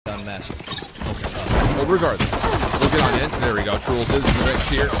one messed. Okay. Well, regardless, we'll get on in. There we go. Trules is in the mix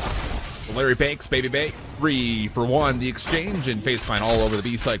here. Larry Banks, Baby Bay, 3 for 1. The exchange and Faze Clan all over the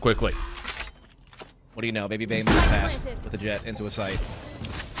B site quickly. What do you know? Baby Bay moved fast with the jet into a site.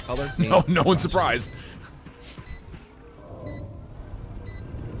 Color? No one's surprised.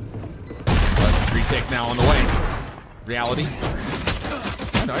 Retake now on the way. Reality.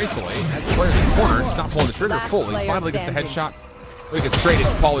 Trying to isolate. That's a player in the corner. He's not pulling the trigger fully. Finally gets the headshot. We get straight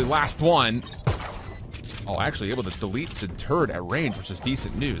into Pauly. Last one. Oh, actually able to delete the turret at range, which is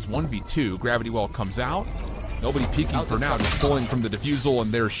decent news. 1v2. Gravity well comes out. Nobody peeking for now. Just pulling from the diffusal,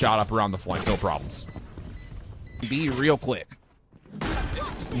 and they're shot up around the flank. No problems. Be real quick.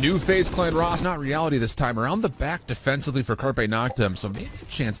 New Faze Clan Ross, not reality this time. Around the back defensively for Carpe Noctem, so maybe a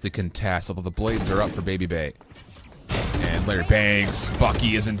chance to contest, although the blades are up for Baby Bay. And Larry Banks,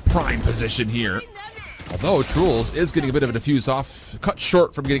 Bucky is in prime position here. Although Trules is getting a bit of a diffuse off, cut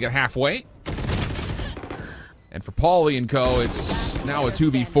short from getting it halfway. And for Pauly and co, it's now a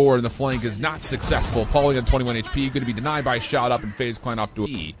 2v4, and the flank is not successful. Pauly on 21 HP, going to be denied by a shot up, and Faze Clan off to a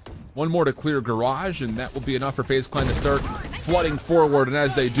E. One more to clear Garage, and that will be enough for Faze Clan to start flooding forward, and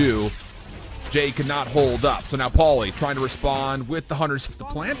as they do, Jay cannot hold up. So now Pauly trying to respond with the Hunters to the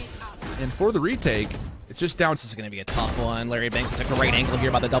plant, and for the retake, it's just down. This is going to be a tough one. Larry Banks took a great angle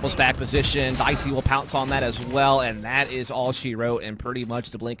here by the double stack position. Dicey will pounce on that as well, and that is all she wrote, and pretty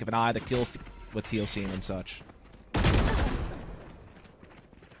much the blink of an eye, the kill with TLC and such.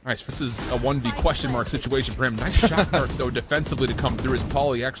 All right, so this is a 1v question mark situation for him. Nice shot mark, though, defensively to come through as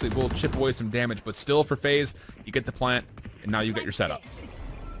Pauly actually will chip away some damage, but still for Faze, you get the plant, and now you get your setup.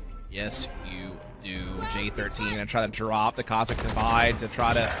 Yes, you do. J13 and try to drop the Cosmic Divide to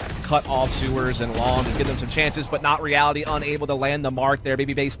try to cut off sewers and long to give them some chances, but not reality, unable to land the mark there.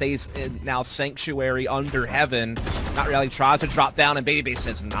 Baby Bay stays in now Sanctuary under heaven. Not reality tries to drop down, and Baby Bay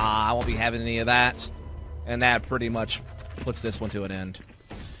says, nah, I won't be having any of that. And that pretty much puts this one to an end.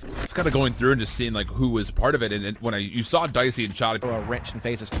 It's kind of going through and just seeing like who was part of it, and when you saw Dicey and shot it. A wrench in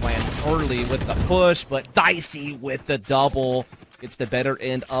Faze's plan early with the push, but Dicey with the double. It's the better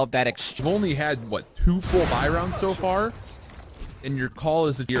end of that exchange. You've only had, what, 2 full buy rounds so far? And your call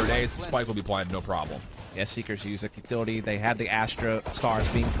is a tier A, so Spike will be planted, no problem. Yeah, Seekers use a utility. They had the Astra Stars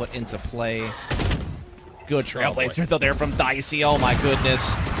being put into play. Good Trailblazer, though, there from Dicey. Oh, my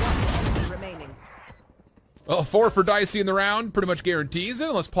goodness. Well, 4 for Dicey in the round pretty much guarantees it,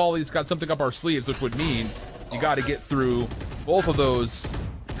 unless Pauly's got something up our sleeves, which would mean you got to get through both of those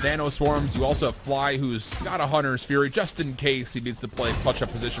Nano Swarms. You also have Fly, who's got a Hunter's Fury, just in case he needs to play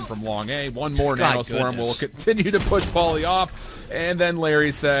clutch-up position from long A. One more Nano Swarm will continue to push Pauly off, and then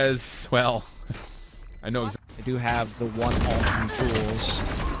Larry says, well, I know exactly. They do have the one ult from Trules.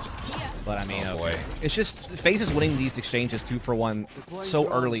 But I mean, okay. It's just Faze is winning these exchanges 2 for 1 so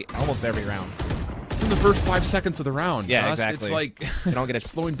early, almost every round. In the first 5 seconds of the round. Yeah, exactly. It's like you don't get it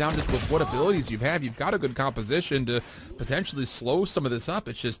slowing down just with what abilities you have. You've got a good composition to potentially slow some of this up.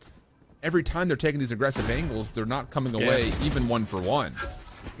 It's just every time they're taking these aggressive angles, they're not coming away even 1 for 1.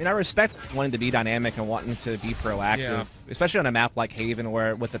 I mean, I respect wanting to be dynamic and wanting to be proactive, especially on a map like Haven,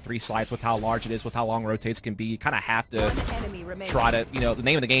 where with the 3 sites, with how large it is, with how long rotates can be, you kind of have to try to, you know, the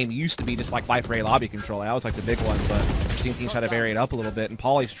name of the game used to be just like fight for A lobby control. That was like the big one, but we're seeing teams try to vary it up a little bit, and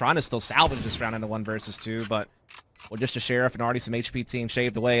Pauly's trying to still salvage this round into 1 versus 2, but well, just a Sheriff and already some HP team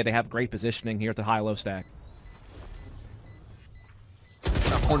shaved away. They have great positioning here at the high-low stack.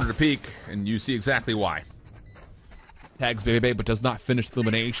 Corner to peek, and you see exactly why. Tags Baby Bay, but does not finish the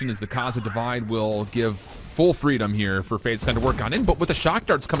elimination, as the Cosmic Divide will give full freedom here for Faze to work on in. But with the shock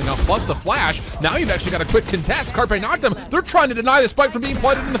darts coming out, plus the flash, now you've actually got a quick contest. Carpe knocked him. They're trying to deny the spike from being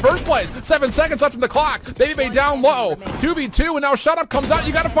planted in the first place. 7 seconds left on the clock. Baby Bay down low. 2v2, and now Shot Up comes out.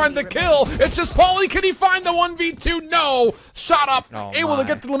 You got to find the kill. It's just Pauly. Can he find the 1v2? No. Shot Up able to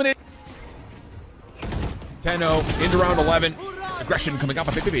get the elimination. 10-0 into round 11. Aggression coming up,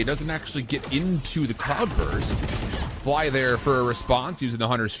 but Baby Bay doesn't actually get into the Cloudburst. Fly there for a response, using the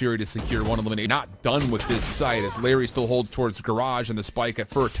Hunter's Fury to secure 1 elimination. Not done with this site, as Larry still holds towards Garage, and the spike at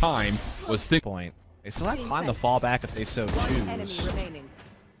for a time was thick. Point. They still have time to fall back if they so choose,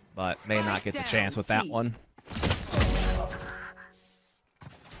 but may not get the chance with that one.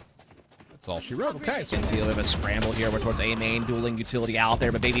 That's all she wrote. Okay, so you can see a little bit of a scramble here. We're towards A main, dueling utility out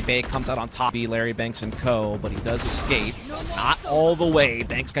there, but Baby Bay comes out on top. Larry Banks and co, but he does escape. Not all the way.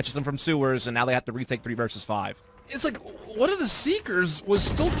 Banks catches them from sewers, and now they have to retake 3 versus 5. It's like one of the Seekers was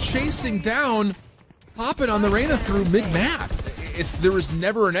still chasing down Poppin on the Reyna through mid-map. There was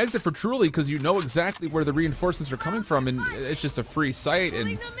never an exit for Truly, because you know exactly where the reinforcements are coming from, and it's just a free site,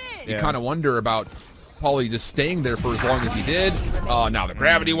 and you kind of wonder about Pauly just staying there for as long as he did. Now the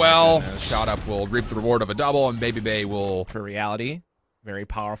gravity well. Shot up will reap the reward of a double, and Baby Bay will... For reality, very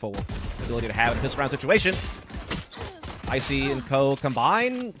powerful ability to have in this round situation. Icy and Co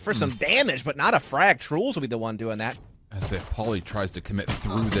combine for some damage, but not a frag. Truls will be the one doing that. As if Pauly tries to commit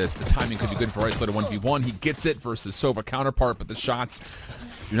through this, the timing could be good for Isolated 1v1. He gets it versus Sova counterpart, but the shots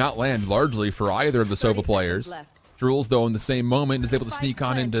do not land largely for either of the Sova players. Truls, though, in the same moment, is able to sneak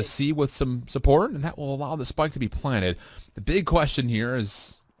on into C with some support, and that will allow the spike to be planted. The big question here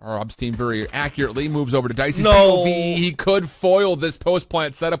is, our Ops team very accurately moves over to Dicey's POV. He could foil this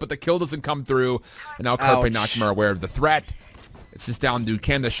post-plant setup, but the kill doesn't come through. And now Carpe and Noctum are aware of the threat. It's just down to,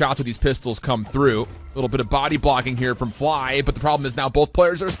 can the shots with these pistols come through? A little bit of body blocking here from Fly, but the problem is now both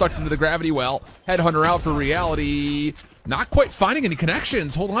players are stuck into the gravity well. Headhunter out for reality. Not quite finding any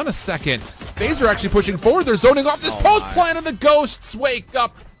connections. Hold on a second. Faze are actually pushing forward. They're zoning off this post plant, and the ghosts wake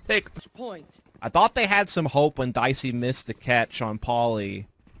up. Take the point. I thought they had some hope when Dicey missed the catch on Pauly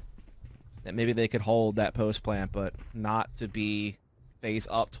that maybe they could hold that post plant, but not to be. Faze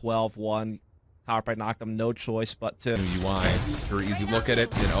up 12-1. Carpe knocked them, no choice but to. New UI. It's a very easy look at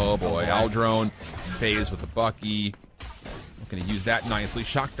it. And oh boy, Aldrone. Faze with the Bucky. Going to use that nicely.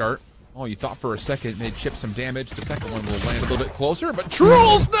 Shock dart. Oh, you thought for a second they'd chip some damage. The second one will land a little bit closer, but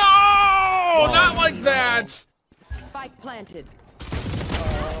Truls, no! Oh, not like that! Spike planted.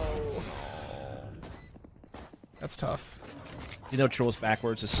 Oh. That's tough. You know Truls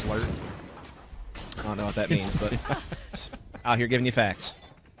backwards is slurred? I don't know what that means, but out here giving you facts.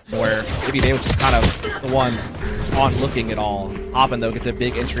 Where maybe they were just kind of the one on looking at all. Hoppin, though, gets a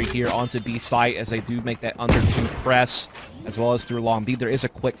big entry here onto B site as they do make that under 2 press, as well as through long B. There is a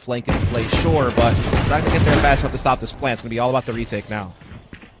quick flank in play, sure, but not going to get there fast enough to stop this plant. It's going to be all about the retake now.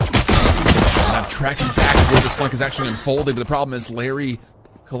 Now tracking back to where this flank is actually unfolding, but the problem is Larry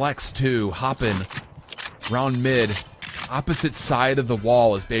collects two. Hoppin round mid, opposite side of the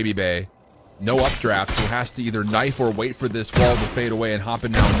wall is Baby Bay. No updraft, so has to either knife or wait for this wall to fade away, and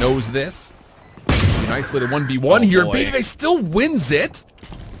Hoppin now knows this. An isolated 1v1 here. Baby Bay still wins it,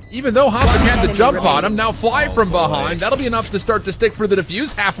 even though Hoppin had the jump on him. Now Fly from behind. That'll be enough to start to stick for the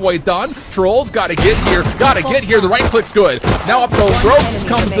defuse. Halfway done. Trolls gotta get here. Gotta get here. The right click's good. Now up to ropes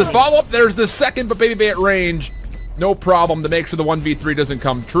comes this follow-up. There's the second, but Baby Bay at range. No problem to make sure the 1v3 doesn't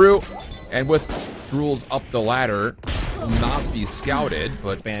come true. And with Rules up the ladder, will not be scouted,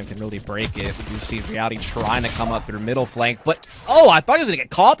 but Bam can really break it. You see Reality trying to come up through middle flank, but oh, I thought he was gonna get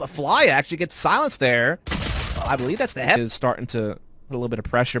caught, but Fly actually gets silenced there. I believe that's the head is starting to put a little bit of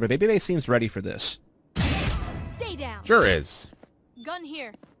pressure, but Baby Bay seems ready for this. Stay down. Sure is. Gun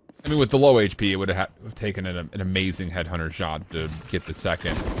here. I mean, with the low HP, it would have taken an amazing headhunter shot to get the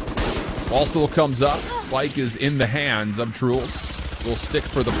second. Ball still comes up. Spike is in the hands of Truls. Will stick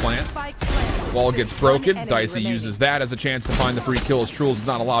for the plant. Wall gets broken. Dicey uses that as a chance to find the free kill as Truls is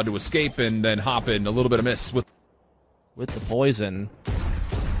not allowed to escape, and then Hoppin, a little bit of miss with the poison.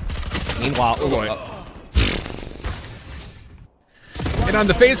 Meanwhile, and on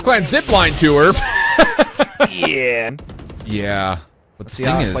the FaZe Clan zipline tour. Yeah. Yeah. But the see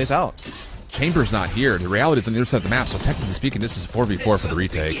how it plays out. Chamber's not here. The reality is on the other side of the map, so technically speaking, this is 4v4 for the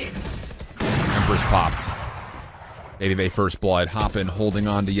retake. Empress popped. Baby Bay first blood. Hoppin holding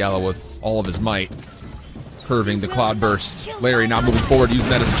on to yellow with all of his might. Curving the cloudburst. Larry now moving forward,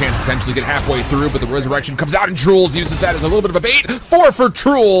 using that as a chance to potentially get halfway through, but the resurrection comes out and Truls uses that as a little bit of a bait. 4 for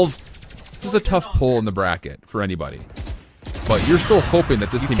Truls. This is a tough pull in the bracket for anybody. But you're still hoping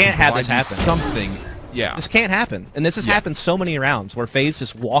that this team can't can have this happen. Something. Yeah. This can't happen. And this has happened so many rounds where FaZe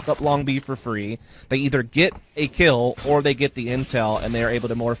just walk up long B for free. They either get a kill or they get the intel and they're able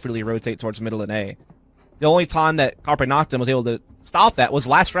to more freely rotate towards middle and A. The only time that Carpe Noctum was able to stop that was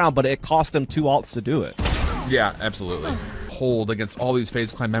last round, but it cost them 2 ults to do it. Yeah, absolutely. Hold against all these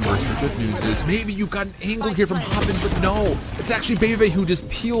FaZe Clan members. The good news is maybe you've got an angle here from Hoppin, but no. It's actually Baby Bay who just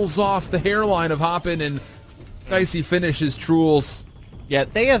peels off the hairline of Hoppin, and Dicey finishes Truls. Yeah,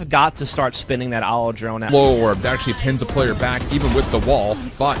 they have got to start spinning that owl drone out. Low orb that actually pins a player back, even with the wall.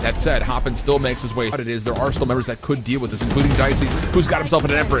 But that said, Hoppin still makes his way. What it is, there are still members that could deal with this, including Dicey, who's got himself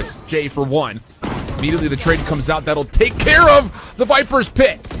an Empress. J for 1. Immediately the trade comes out. That'll take care of the Viper's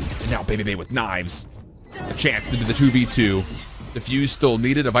Pit. And now Baby Bay with knives. A chance to do the 2v2. The fuse still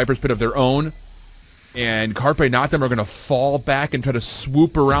needed, a Viper's Pit of their own. And Carpe Noctum are going to fall back and try to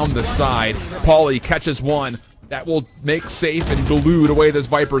swoop around the side. Pauly catches one. That will make safe and delude away this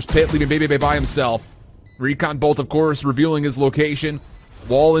Viper's Pit, leaving Baby Bay by himself. Recon bolt, of course, revealing his location.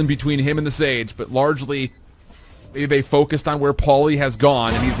 Wall in between him and the Sage, but largely Baby focused on where Paulie has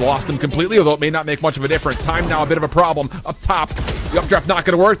gone, and he's lost him completely, although it may not make much of a difference. Time now a bit of a problem. Up top, the updraft not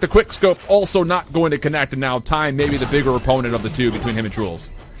going to work. The quick scope also not going to connect, and now Time maybe the bigger opponent of the two between him and Trules.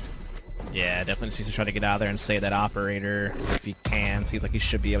 Yeah, definitely needs to try to get out of there and save that operator if he can. Seems like he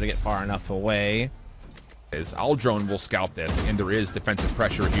should be able to get far enough away. Aldrone will scout this, and there is defensive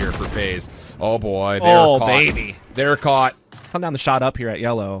pressure here for Faze. Oh boy, they're caught. Baby. They're caught. Come down the shot up here at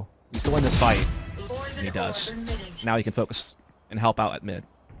yellow. He's still in this fight. And he does. Now he can focus and help out at mid.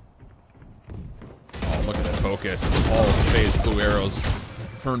 Oh, look at the focus. All Faze blue arrows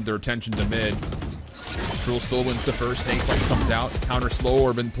turned their attention to mid. Trules still wins the first. Snakebite comes out. Counter slow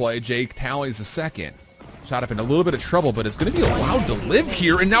orb in play. Jake tallies the second. Shot up in a little bit of trouble, but it's going to be allowed to live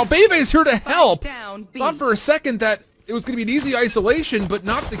here. And now Bebe's here to help. Thought for a second that it was going to be an easy isolation, but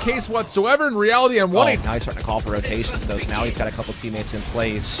not the case whatsoever in reality. And now he's starting to call for rotations, though. So now he's got a couple teammates in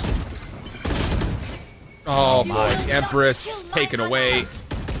place. Oh boy, the Empress taken away.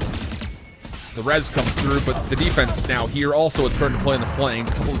 The res comes through, but the defense is now here. Also, it's starting to play in the flank.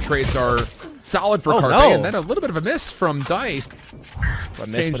 A couple of trades are solid for Carpe, and then a little bit of a miss from Dice.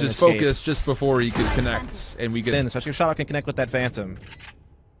 Changed his focus just before he could connect, and we get especially if Shadow can connect with that Phantom.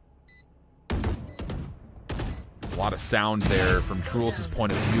 A lot of sound there from Trules'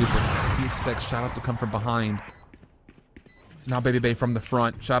 point of view, but he expects Shadow to come from behind. Now Baby Bay from the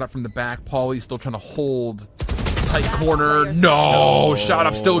front, shot up from the back. Paulie still trying to hold tight corner. No, shot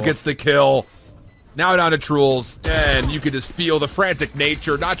up still gets the kill. Now down to Trules, and you can just feel the frantic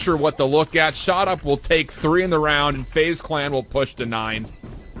nature. Not sure what to look at. Shot up will take 3 in the round, and FaZe Clan will push to 9.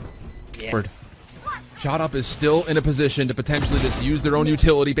 Yeah. Shot up is still in a position to potentially just use their own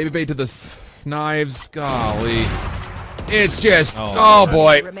utility. Baby Bay to the knives. Golly. It's just, oh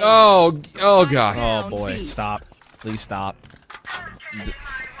boy. Oh god. Oh boy, stop. Please stop.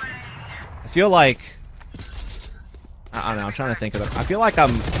 I feel like, I don't know, I'm trying to think of it. I feel like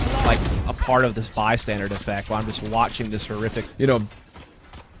I'm like a part of this bystander effect while I'm just watching this horrific. You know,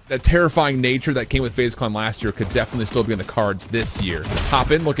 that terrifying nature that came with FaZe Clan last year could definitely still be in the cards this year.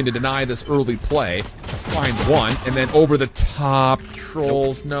 Hop in, looking to deny this early play. Finds one, and then over the top.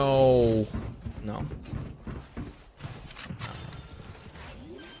 Trolls, no.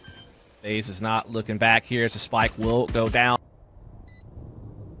 FaZe is not looking back here. It's a spike will go down.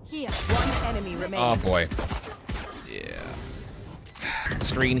 Here, one enemy remains. Oh boy. Yeah.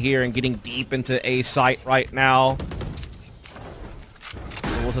 Screen here and getting deep into A site right now.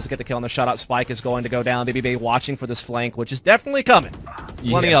 We'll just get the kill on the shot out. Spike is going to go down. Baby Bay watching for this flank, which is definitely coming.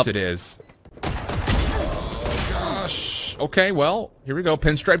 Yes, it is. Oh gosh. Okay, well, here we go.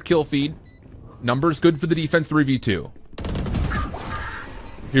 Pinstripe kill feed. Numbers good for the defense. 3v2.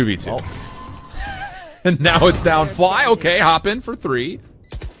 2v2. Oh. And now it's down. Fly. Okay, hop in for 3.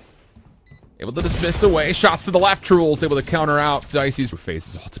 Able to dismiss away. Shots to the left. Trules able to counter out Dicey's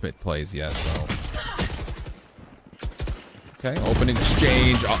Faze's ultimate plays yet, so. Okay, open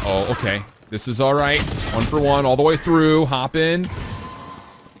exchange. Uh-oh, okay. This is all right. 1 for 1 all the way through. Hop in.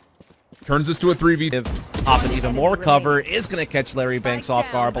 Turns this to a 3v. Hop in even more cover. Is going to catch Larry Banks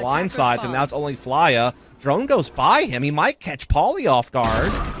off guard. Blindsides, and now it's only Flya. Drone goes by him. He might catch Paulie off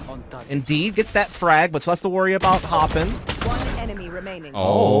guard. Indeed, gets that frag, but still has to worry about hopping. One enemy remaining.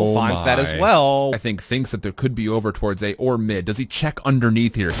 Oh, finds that as well. I think thinks that there could be over towards A or mid. Does he check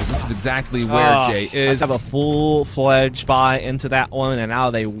underneath here? Because this is exactly where Jay is. Let's have a full-fledged buy into that one, and now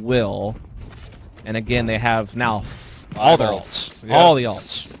they will. And again, they have now all their ults. Yeah. All the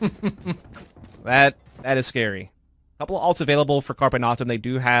ults. that is scary. A couple of ults available for Carpe Noctem. They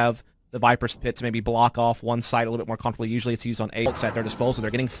do have the Viper's Pit to maybe block off one side a little bit more comfortably. Usually it's used on A ults at their disposal.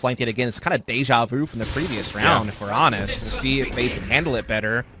 They're getting flanked yet again. It's kind of deja vu from the previous round, if we're honest. We'll see if FaZe can handle it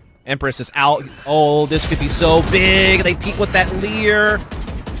better. Empress is out. Oh, this could be so big. They peek with that leer.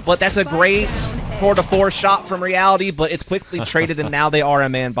 But that's a great 4-4 shot from Reality, but it's quickly traded, and now they are a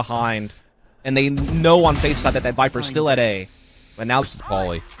man behind. And they know on FaZe side that that Viper's still at A. But now it's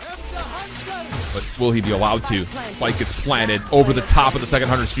Paulie. But will he be allowed to? Spike gets planted over the top of the second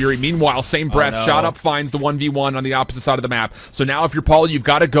Hunter's Fury. Meanwhile, same breath, shot up finds the 1v1 on the opposite side of the map. So now if you're Paulie, you've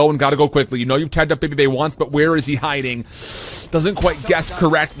got to go and got to go quickly. You know you've tagged up Baby Bay once, but where is he hiding? Doesn't quite guess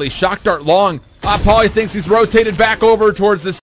correctly. Shock dart long. Paulie thinks he's rotated back over towards this